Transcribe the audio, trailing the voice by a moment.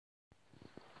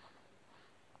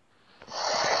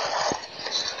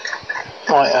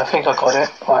Right, I think I got it.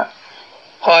 Right.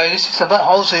 Hi, this is the Matt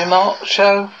Halsey Mark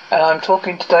Show, and I'm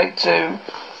talking today to...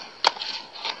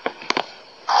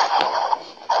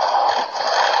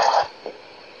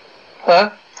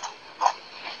 Hello?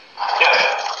 Yes.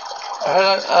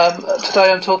 Hello,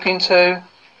 today I'm talking to...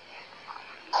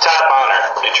 Todd Bonner,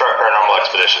 Detroit Paranormal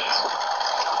Expeditions.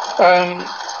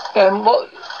 What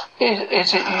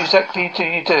is it exactly do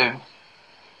you do?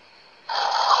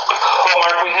 Well,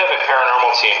 Mark, we have a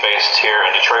paranormal team based here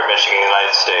in Detroit, Michigan,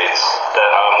 United States, that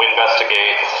we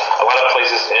investigate a lot of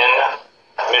places in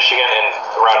Michigan and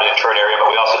around the Detroit area,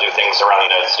 but we also do things around the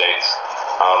United States.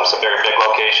 Some very big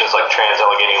locations like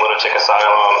Trans-Allegheny Lunatic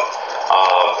Asylum,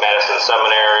 Madison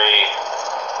Seminary,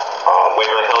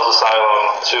 Waverly Hills Asylum,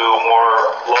 to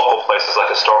more local places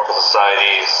like historical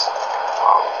societies,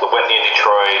 the Whitney in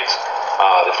Detroit,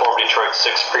 the Fort Detroit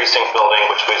 6th Precinct building,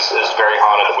 which is very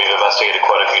haunted, that we've investigated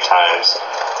quite a few times.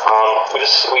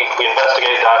 We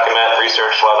investigate, document,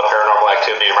 research a lot of the paranormal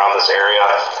activity around this area,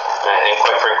 and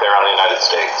quite frankly around the United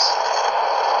States.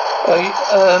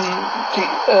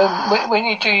 When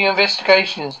you do your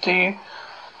investigations, do you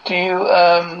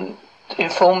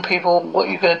inform people what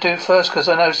you're going to do first? Because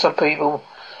I know some people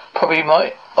probably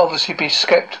might obviously be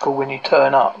skeptical when you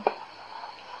turn up.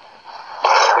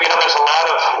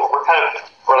 We're kind of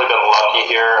really been lucky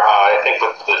here. I think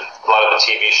with a lot of the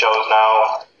TV shows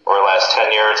now, over the last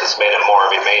 10 years, it's made it more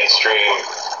of a mainstream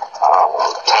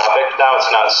topic. Now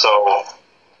it's not so,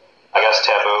 I guess,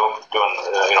 taboo doing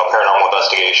paranormal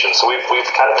investigations. So we've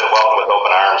kind of been welcomed with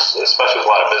open arms, especially with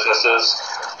a lot of businesses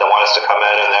that want us to come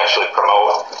in and actually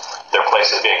promote their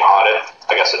places being haunted.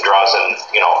 I guess it draws in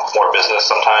more business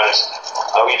sometimes.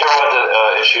 We do run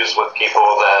into issues with people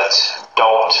that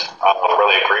don't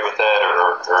really agree with it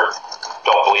or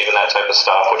don't believe in that type of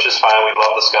stuff, which is fine. We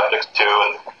love the skeptics too,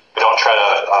 and we don't try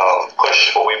to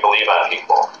push what we believe on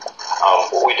people.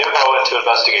 When we do go into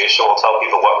investigation, we'll tell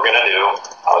people what we're going to do,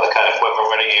 the kind of equipment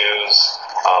we're going to use,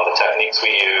 the techniques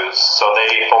we use, so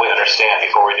they fully understand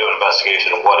before we do an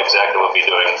investigation what exactly we'll be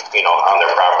doing, on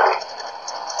their property.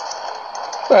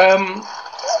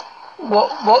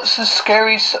 What's the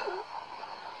scariest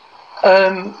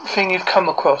thing you've come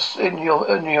across in your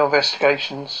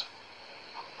investigations?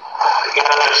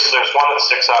 There's one that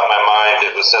sticks out in my mind.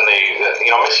 It was in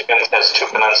Michigan has two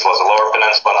peninsulas, a lower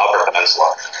peninsula and upper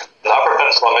peninsula. In the upper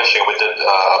peninsula of Michigan, we did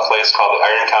a place called the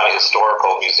Iron County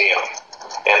Historical Museum.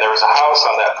 And there was a house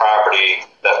on that property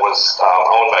that was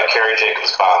owned by Carrie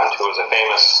Jacobs Bond, who was a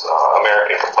famous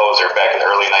American composer back in the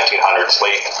early 1900s,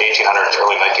 late 1800s,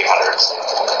 early 1900s.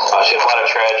 She had a lot of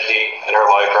tragedy in her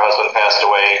life. Her husband passed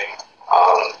away.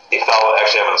 He fell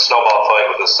actually having a snowball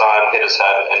fight with his son, hit his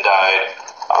head, and died.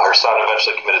 Her son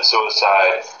eventually committed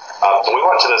suicide. So we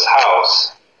went to this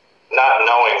house, not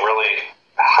knowing really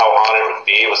how haunted it would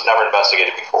be. It was never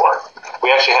investigated before. We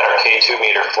actually had our K2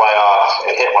 meter fly off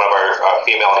and hit one of our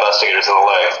female investigators in the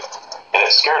leg, and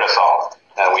it scared us all.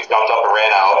 And we jumped up and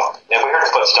ran out, and we heard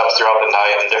footsteps throughout the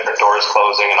night and different doors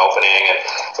closing and opening, and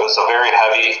it was a very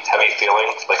heavy feeling,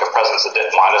 like a presence that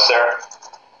didn't want us there.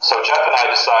 So Jeff and I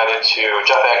decided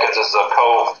Jeff Atkins is the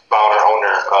co-founder,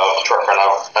 owner of Detroit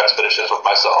Paranormal Expeditions with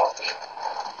myself.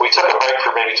 We took a break for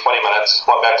maybe 20 minutes,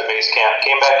 went back to base camp,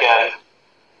 came back in,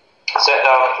 sat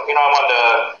down. I wanted to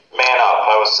man up.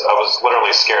 I was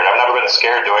literally scared. I've never been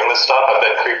scared doing this stuff. I've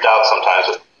been creeped out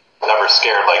sometimes, but never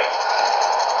scared. Like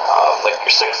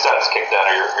your sixth sense kicked in,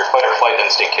 or your fight or flight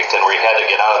instinct kicked in, where you had to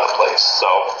get out of the place. So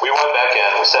we went back in.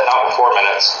 We sat down for 4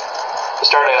 minutes. We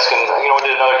started asking. We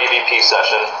did another EVP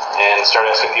session and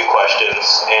started asking a few questions.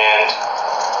 And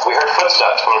we heard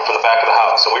footsteps coming from the back of the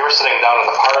house. So we were sitting down in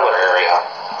the parlor area,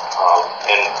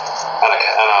 and on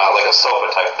a sofa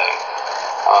type thing.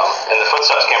 And the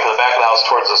footsteps came from the back of the house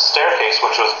towards the staircase,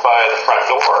 which was by the front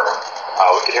door.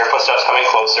 We could hear footsteps coming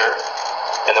closer,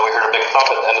 and then we heard a big thump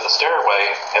at the end of the stairway,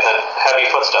 and then heavy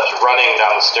footsteps running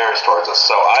down the stairs towards us.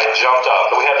 So I jumped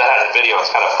up, and we have that on video.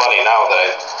 It's kind of funny now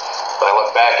that I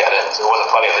look back at it. It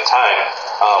wasn't funny at the time.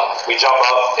 We jumped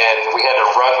up, and we had to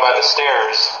run by the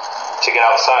stairs to get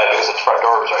outside because the front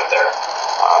door was right there.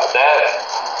 That,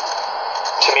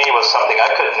 to me, was something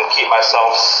I couldn't keep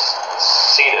myself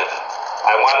seated.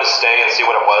 I wanted to stay and see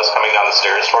what it was coming down the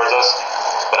stairs towards us,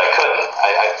 but I couldn't.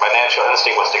 My natural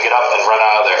instinct was to get up and run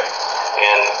out of there.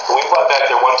 And we went back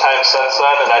there one time since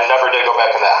then, and I never did go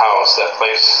back in that house. That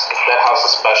house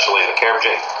especially, the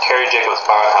Carrie Jacobs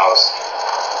Bond house,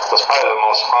 was probably the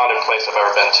most haunted place I've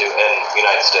ever been to in the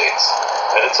United States.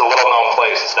 And it's a little-known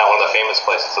place. It's not one of the famous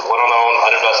places. It's a little-known,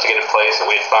 uninvestigated place that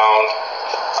we had found,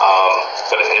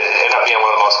 but it ended up being one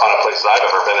of the most haunted places I've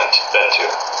ever been to.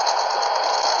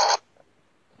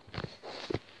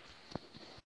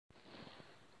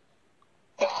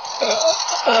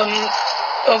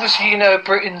 obviously, you know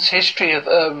Britain's history of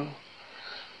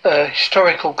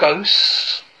historical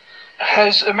ghosts.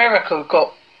 Has America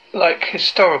got like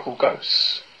historical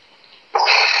ghosts?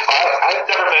 I've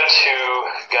never been to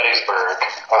Gettysburg.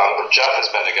 Jeff has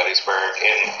been to Gettysburg,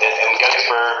 and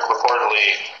Gettysburg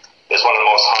reportedly is one of the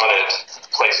most haunted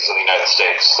places in the United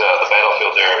States. The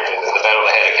battlefield there, the battle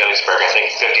they had at Gettysburg, I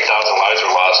think 50,000 lives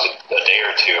were lost a day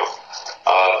or two.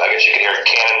 I guess you can hear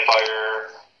cannon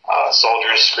fire,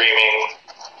 soldiers screaming,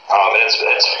 and it's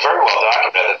very well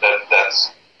documented that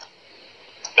that's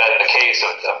been the case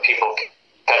of people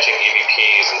catching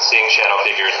EVPs and seeing shadow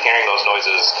figures, hearing those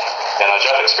noises. And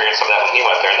Jeff experienced some of that when he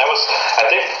went there. And that was, I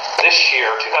think, this year,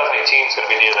 2018 is going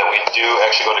to be the year that we do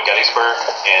actually go to Gettysburg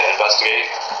and investigate.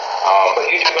 But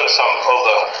you do go to some of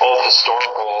the old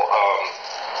historical,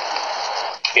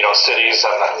 cities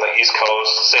on the East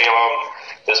Coast. Salem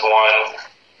is one.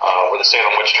 Where the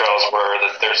Salem witch trials were,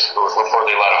 that there's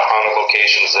reportedly a lot of haunted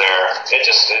locations there. And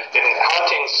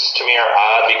hauntings to me are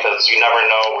odd because you never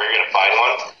know where you're going to find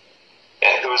one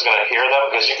and who's going to hear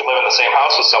them, because you can live in the same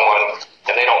house with someone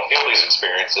and they don't feel these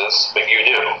experiences, but you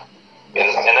do.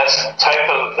 And that's the type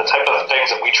of things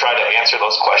that we try to answer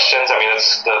those questions. I mean,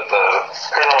 it's the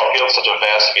paranormal field is such a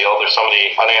vast field. There's so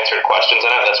many unanswered questions in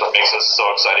it. That's what makes it so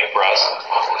exciting for us.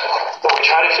 But we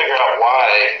try to figure out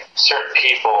why certain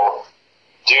people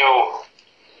do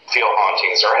feel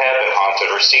hauntings or have been haunted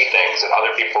or see things and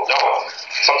other people don't.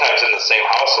 Sometimes in the same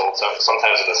household,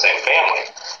 sometimes in the same family.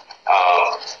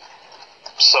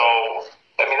 So,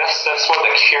 I mean, that's one of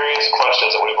the curious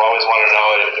questions that we've always wanted to know.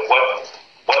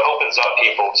 What opens up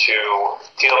people to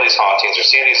feel these hauntings or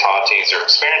see these hauntings or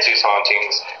experience these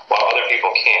hauntings while other people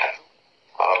can't?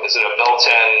 Is it a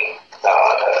built-in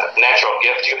natural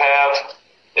gift you have?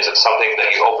 Is it something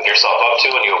that you open yourself up to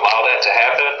and you allow that to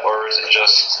happen? Or is it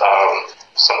just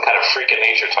some kind of freak of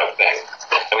nature type thing?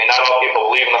 I mean, not all people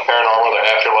believe in the paranormal or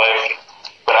afterlife,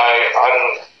 but I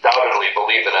undoubtedly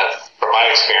believe in it. From my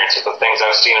experience with the things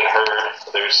I've seen and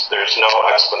heard, there's no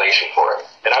explanation for it.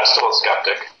 And I'm still a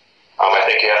skeptic. I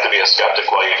think you have to be a skeptic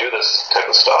while you do this type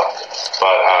of stuff.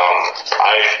 But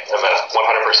I am a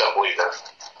 100% believer.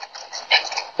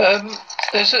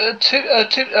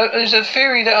 There's a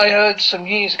theory that I heard some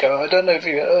years ago. I don't know if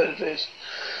you heard of this,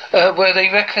 where they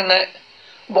reckon that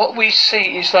what we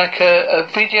see is like a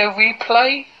video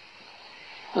replay.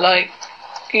 Like,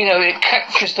 it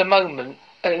captures the moment,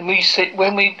 and we see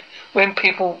when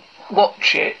people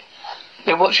watch it,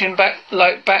 they're watching back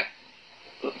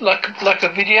like a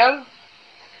video.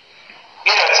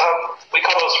 Yeah, we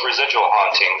call those residual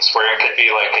hauntings, where it could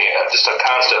be like just a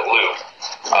constant loop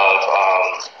of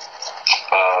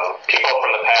people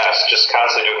from the past just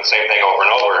constantly doing the same thing over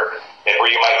and over, and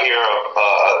where you might hear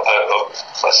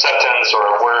a sentence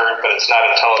or a word, but it's not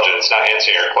intelligent, it's not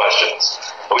answering your questions.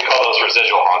 But we call those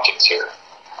residual hauntings here.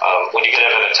 When you get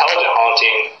an intelligent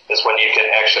haunting is when you can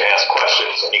actually ask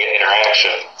questions and you get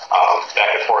interaction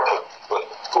back and forth with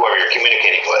whoever you're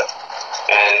communicating with.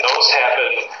 And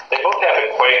they both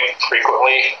happen quite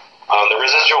frequently. The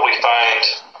residual we find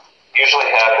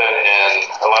usually happen in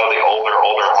a lot of the older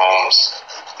homes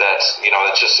that, and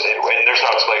there's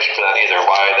no explanation for that either,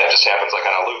 why that just happens like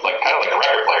on a loop, like kind of like a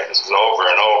record player. This is over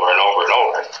and over and over and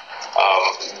over.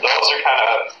 Those are kind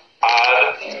of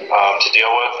odd to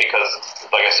deal with because,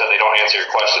 like I said, they don't answer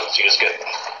your questions. You just get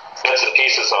bits and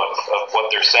pieces of what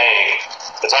they're saying.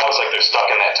 It's almost like they're stuck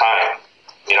in that time.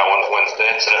 When the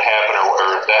incident happened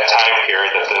or that time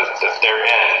period that they're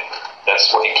in,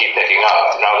 that's what you keep picking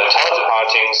up. Now, the intelligent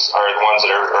hauntings are the ones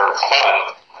that are fun.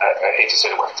 I hate to say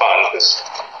the word fun because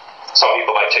some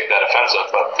people might take that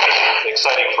offensive, but it's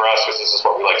exciting for us because this is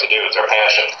what we like to do. It's our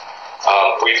passion.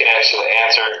 We can actually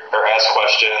answer or ask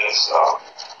questions,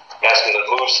 ask them to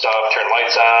move stuff, turn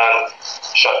lights on,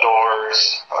 shut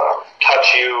doors, touch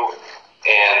you.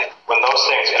 And when those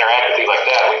things interact with you like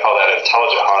that, we call that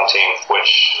intelligent haunting,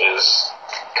 which is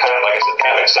kind of, like I said,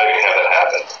 kind of exciting to have that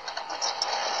happen.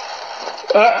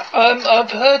 I've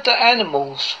heard that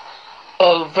animals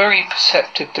are very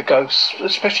perceptive to ghosts,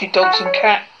 especially dogs and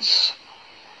cats.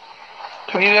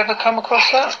 Have you ever come across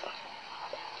that?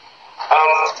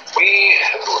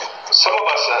 Some of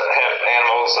us have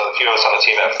animals, a few of us on the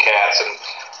team have cats, and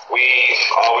we've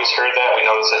always heard that. We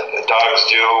know that dogs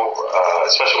do,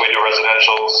 especially when we do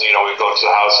residentials. We go to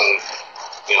the house and,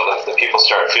 the people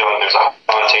start feeling there's a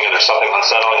haunting or there's something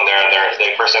unsettling there, and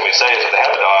the first thing we say is if they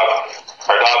have a dog,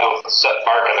 our dog will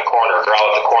bark in the corner,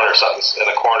 growl at the corner, something's in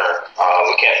the corner.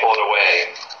 We can't pull it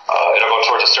away. It'll go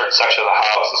towards a certain section of the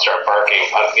house and start barking,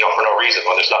 for no reason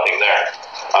when there's nothing there.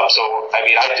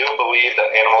 I do believe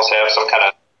that animals have some kind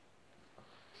of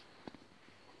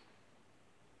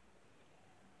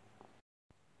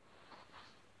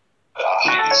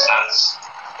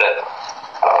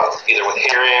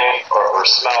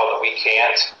what we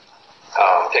can't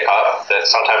pick up, that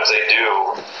sometimes they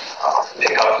do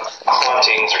pick up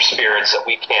hauntings or spirits that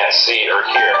we can't see or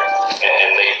hear,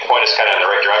 and they point us kind of in the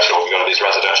right direction when we go to these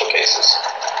residential cases.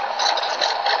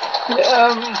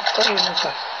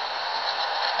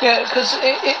 Yeah, because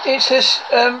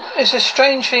it's a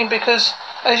strange thing because,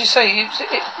 as you say,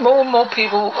 more and more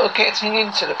people are getting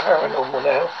into the paranormal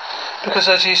now. Because,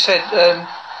 as you said,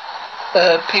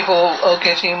 people are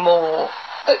getting more.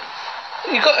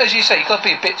 As you say, you got to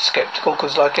be a bit sceptical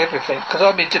because, like everything, because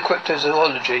I'm into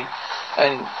cryptozoology,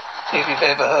 and if you've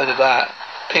ever heard of that,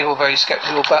 people are very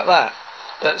sceptical about that.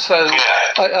 But so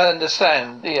I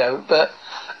understand, But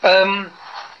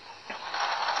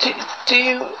do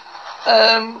you?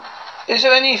 Is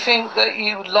there anything that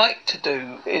you would like to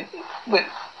do with,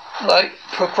 like,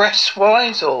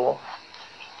 progress-wise, or?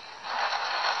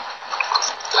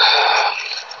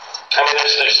 I mean,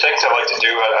 there's things I'd like to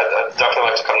do. I'd definitely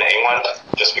like to come to England,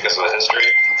 just because of the history.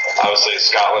 Obviously,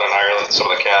 Scotland and Ireland, some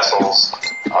of the castles.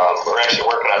 We're actually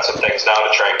working on some things now to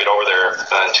try and get over there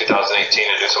in 2018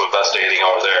 and do some investigating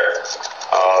over there.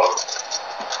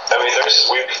 I mean, there's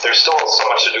still so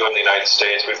much to do in the United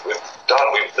States.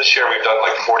 This year we've done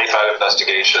like 45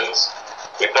 investigations.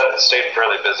 We've stayed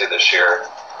fairly busy this year.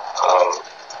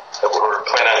 We're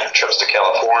planning on trips to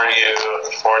California,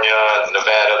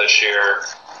 Nevada this year.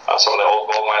 Some of the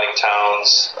old gold mining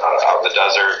towns out in the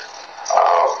desert.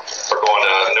 We're going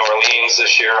to New Orleans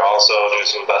this year also, do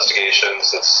some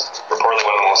investigations. It's reportedly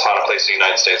one of the most haunted places in the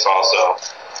United States also.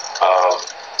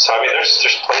 So I mean, there's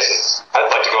places I'd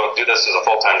like to go do this as a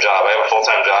full-time job. I have a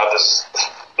full-time job. This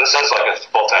is like a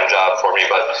full-time job for me,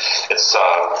 but it's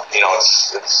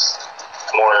it's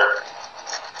more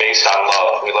based on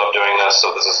love. We love doing this,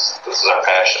 so this is our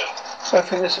passion. I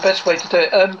think that's the best way to do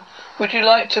it. Would you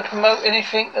like to promote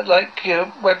anything, like your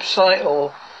website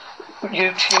or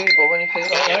YouTube or anything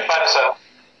like that?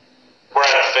 We're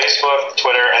on Facebook,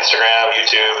 Twitter, Instagram,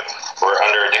 YouTube. We're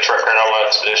under Detroit Paranormal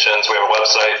Expeditions. We have a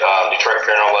website,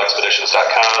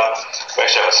 DetroitParanormalExpeditions.com. We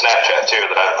actually have a Snapchat too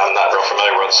that I'm not real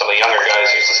familiar with. Some of the younger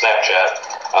guys use the Snapchat,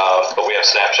 but we have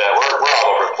Snapchat. We're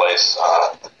all over the place.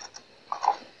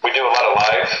 We do a lot of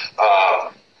live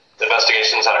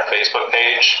investigations on our Facebook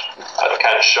page to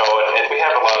kind of show it, and we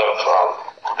have a lot of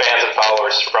fans and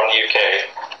followers from the UK.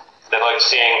 They like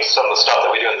seeing some of the stuff that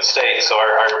we do in the States. So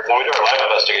when we do our live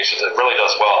investigations, it really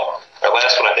does well. Our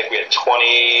last one, I think we had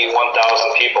 21,000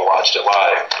 people watched it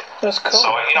live. That's cool.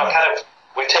 So, we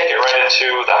take it right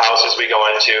into the houses we go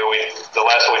into. The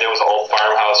last one we did was an old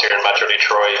farmhouse here in Metro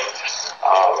Detroit.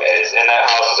 And that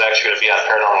house is actually going to be on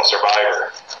Paranormal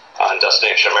Survivor on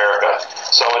Destination America.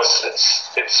 So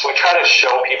we try to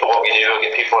show people what we do,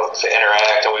 get people to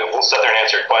interact, and we'll sit there and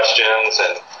answer questions,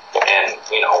 and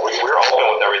we're open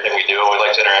with everything we do. We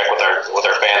like to interact with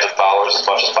our fans and followers as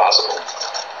much as possible.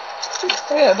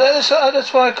 Yeah,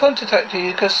 that's why I contacted you,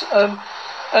 because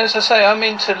as I say, I'm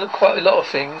into quite a lot of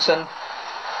things, and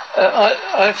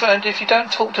I find if you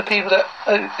don't talk to people that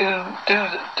who do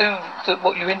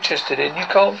what you're interested in, you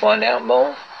can't find out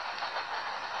more.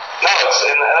 No,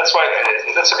 that's why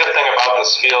that's a good thing about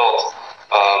this field.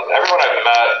 Everyone I've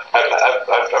met,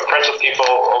 I'm friends with people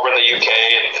over in the UK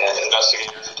and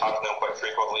investigators and talk to them quite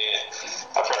frequently. And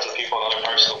I'm friends with people in other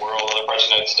parts of the world, other parts of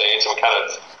the United States, and we kind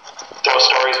of throw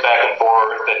stories back and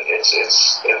forth. And it's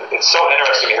so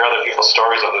interesting to hear other people's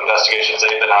stories of the investigations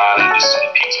they've been on. It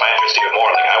piques my interest even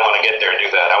more. Like, I want to get there and do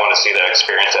that. I want to see that,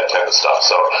 experience that type of stuff.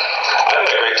 So I've had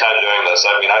a great time doing this.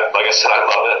 I mean, like I said, I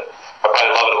love it. I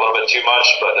probably love it a little bit too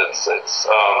much, but it's a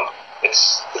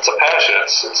passion.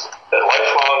 It's a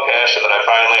lifelong passion that I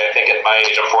think at my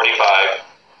age, I'm 45, I've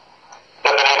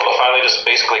been able to finally just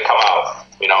basically come out.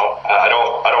 I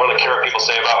don't really care what people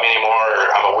say about me anymore,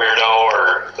 or I'm a weirdo,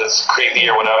 or it's creepy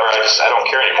or whatever. I don't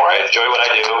care anymore. I enjoy what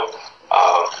I do,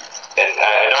 and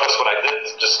I noticed when I did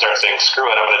just start saying, screw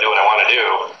it, I'm going to do what I want to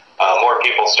do. More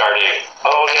people started,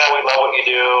 oh yeah, we love what you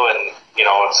do, and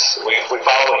we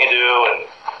follow what you do, and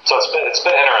so it's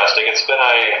been interesting. It's been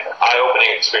a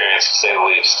eye-opening experience, to say the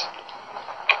least.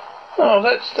 Oh,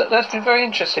 that's been very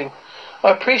interesting. I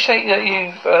appreciate that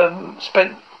you've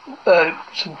spent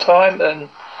some time and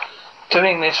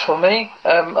doing this for me.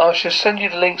 I shall send you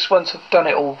the links once I've done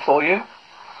it all for you.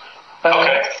 Okay,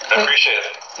 I appreciate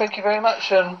it. Thank you very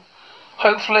much, and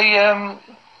hopefully I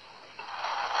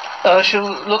shall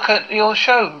look at your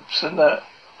shows and that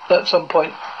at some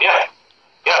point. Yeah.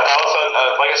 Also,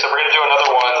 like I said, we're going to do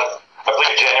another one, I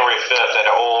believe January 5th, at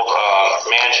an old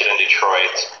mansion in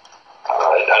Detroit.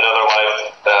 Another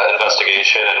live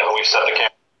investigation, and we've set the camera.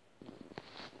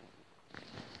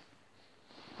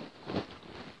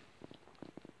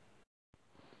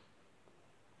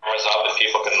 cameras up and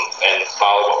people can and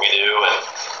follow what we do and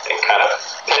kind of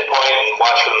pinpoint and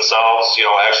watch for themselves,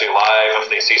 actually live.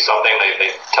 If they see something, they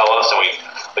tell us and we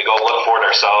go look for it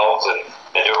ourselves and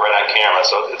do it right on camera.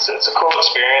 So it's a cool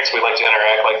experience. We like to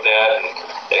interact like that, and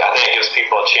I think it gives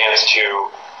people a chance to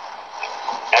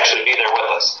actually be there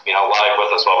with us, live with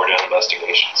us while we're doing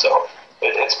investigation. So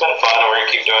it's been fun, and we're going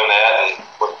to keep doing that, and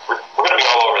we're going to be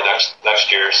all over next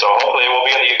year. So hopefully we'll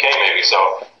be in the UK maybe,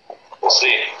 so we'll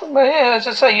see. Well, yeah, as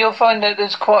I say, you'll find that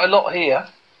there's quite a lot here.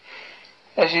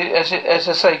 As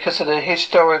I say, because of the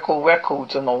historical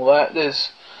records and all that,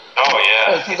 there's... Oh,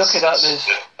 yeah. If you look it up, there's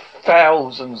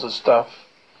thousands of stuff.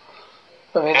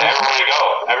 I mean,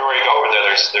 everywhere you go over there,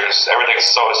 there's everything's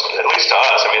so, at least to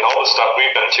us, I mean, all the stuff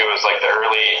we've been to is like the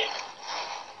early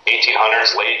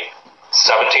 1800s, late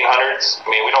 1700s. I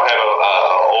mean, we don't have a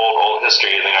old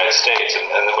history in the United States, and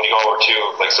then when you go over to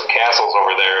like some castles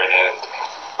over there, and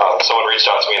someone reached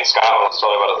out to me in Scotland,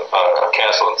 telling about a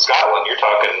castle in Scotland, you're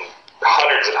talking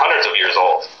hundreds and hundreds of years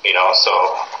old, so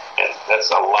and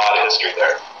that's a lot of history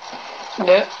there.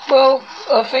 Yeah, well,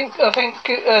 I think,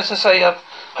 as I say,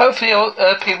 hopefully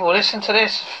people will listen to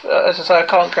this. As I say, I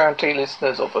can't guarantee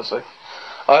listeners, obviously.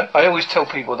 I always tell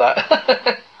people that.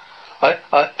 I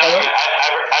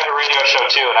have a radio show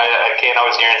too, and I can't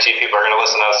always guarantee people are going to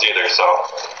listen to us either. So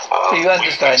you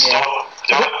understand, we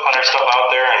still put our stuff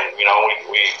out there, and we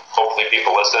hopefully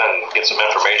people listen and get some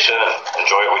information and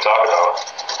enjoy what we talk about.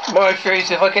 My theory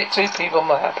is if I get 2 people, I'm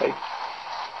happy.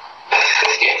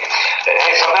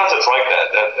 Hey, sometimes it's like that.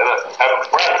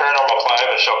 We're on Paranormal 5,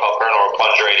 a show called Paranormal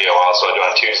Plunge Radio, also I do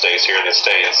on Tuesdays here in the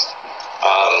States.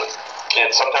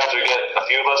 And sometimes we get a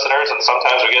few listeners, and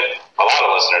sometimes we get a lot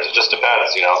of listeners. It just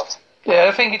depends, Yeah,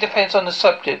 I think it depends on the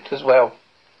subject as well.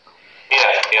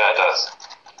 Yeah, it does.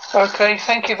 Okay,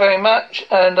 thank you very much,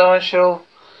 and I shall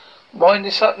wind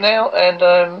this up now, and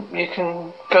you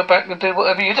can go back and do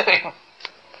whatever you're doing.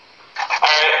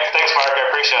 Alright, thanks Mark, I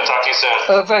appreciate it. Talk to you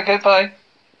soon. Very good, bye.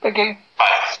 Thank you. Bye.